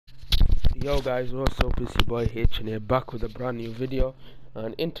Yo guys, what's up? It's your boy H and here back with a brand new video.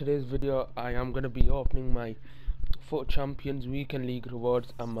 And in today's video I am going to be opening my FUT Champions Weekend League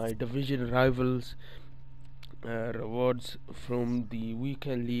rewards and my division rivals rewards from the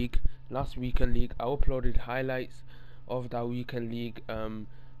weekend league. Last weekend league I uploaded highlights of that weekend league.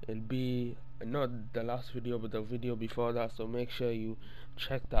 It'll be not the last video but the video before that, so make sure you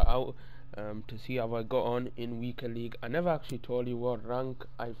check that out to see how I got on in weekend league. I never actually told you what rank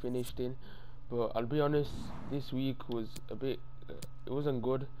I finished in, but I'll be honest, this week was a bit it wasn't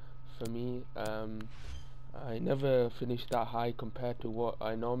good for me. I never finished that high compared to what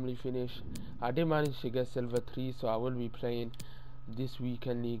I normally finish. I did manage to get silver 3, so I will be playing this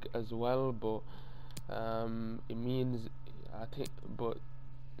weekend league as well, but it means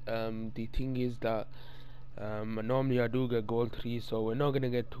the thing is that normally I do get gold 3, so we're not gonna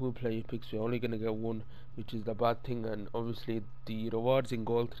get 2 player picks, we're only gonna get 1, which is the bad thing. And obviously the rewards in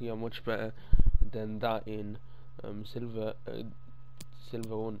gold 3 are much better than that in silver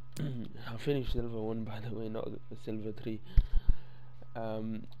 1. I finished silver 1 by the way, not silver 3.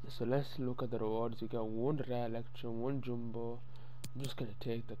 So let's look at the rewards. You got 1 rare electrum, 1 jumbo. I'm just gonna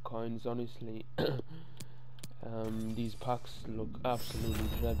take the coins, honestly. These packs look absolutely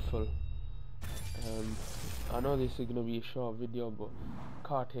dreadful. I know this is gonna be a short video, but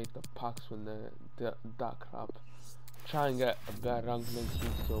can't take the packs when they're that crap. Try and get a better rank next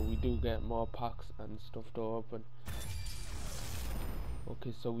week so we do get more packs and stuff to open.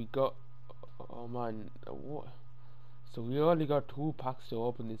 Okay, so we got, oh man, what? So we only got 2 packs to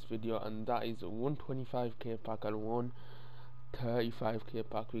open this video, and that is a 125k pack and 1 35k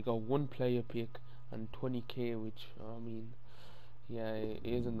pack. We got 1 player pick and 20k, which I mean, yeah, it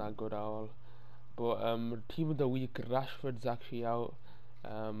isn't that good at all. But team of the week, Rashford's actually out.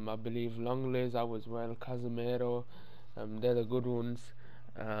 I believe Longley's out as well. Casemiro, they're the good ones.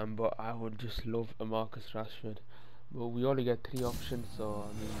 But I would just love a Marcus Rashford. But we only get 3 options, so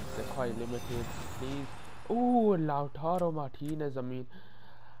I mean they're quite limited. Please, oh, Lautaro Martinez. I mean,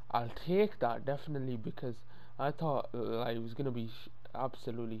 I'll take that definitely, because I thought it was gonna be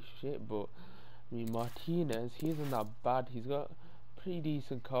absolutely shit. But I mean, Martinez, he isn't that bad. He's got a pretty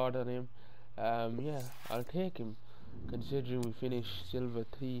decent card on him. Yeah, I'll take him considering we finished silver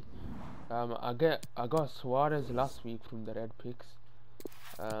 3. I got Suarez last week from the red picks.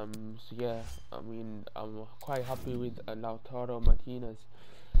 So yeah, I mean, I'm quite happy with Lautaro Martinez.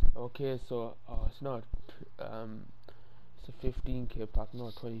 Okay, so it's not it's a 15k pack,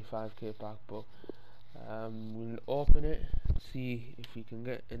 not 25k pack, but we'll open it, see if we can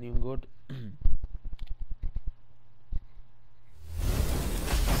get anything good.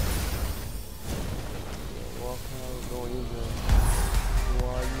 Go in there. Who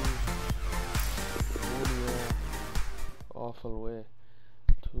are you? Awful way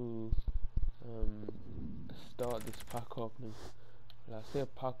to start this pack opening. Well, I say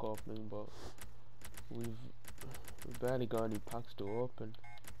pack opening, but we've barely got any packs to open.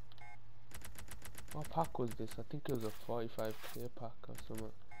 What pack was this? I think it was a 45k pack or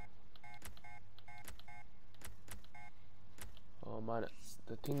something. Oh man,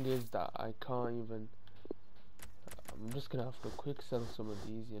 the thing is that I can't even. I'm just gonna have to quick sell some of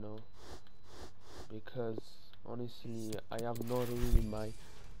these, you know, because honestly I have no room in my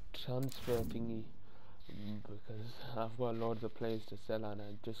transfer thingy, because I've got loads of players to sell and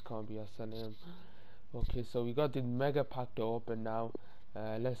I just can't be selling them. Okay, so we got the mega pack to open now.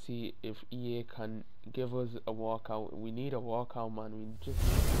 Let's see if EA can give us a walkout. We need a walkout, man. We just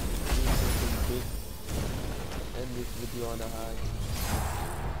need something big. End this video on a high.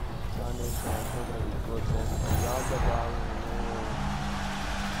 It's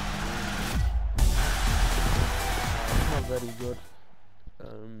not very good.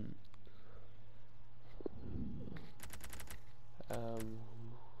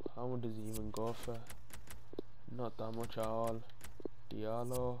 How much does he even go for? Not that much at all.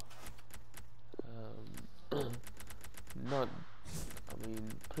 Diallo, not, I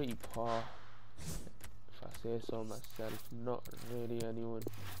mean, pretty poor if I say so myself. Not really anyone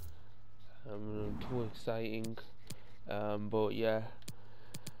too exciting, but yeah,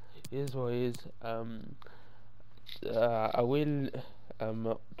 it is what it is. I will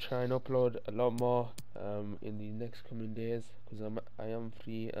try and upload a lot more in the next coming days, because I am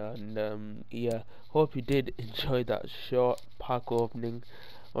free. And yeah, hope you did enjoy that short pack opening.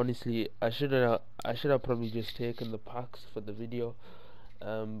 Honestly, I should have probably just taken the packs for the video.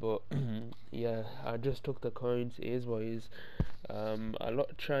 But yeah, I just took the coins. It is what it is. I'll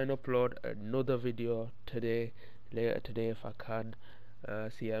try and upload another video later today if I can.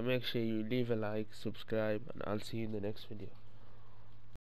 So yeah, make sure you leave a like, subscribe, and I'll see you in the next video.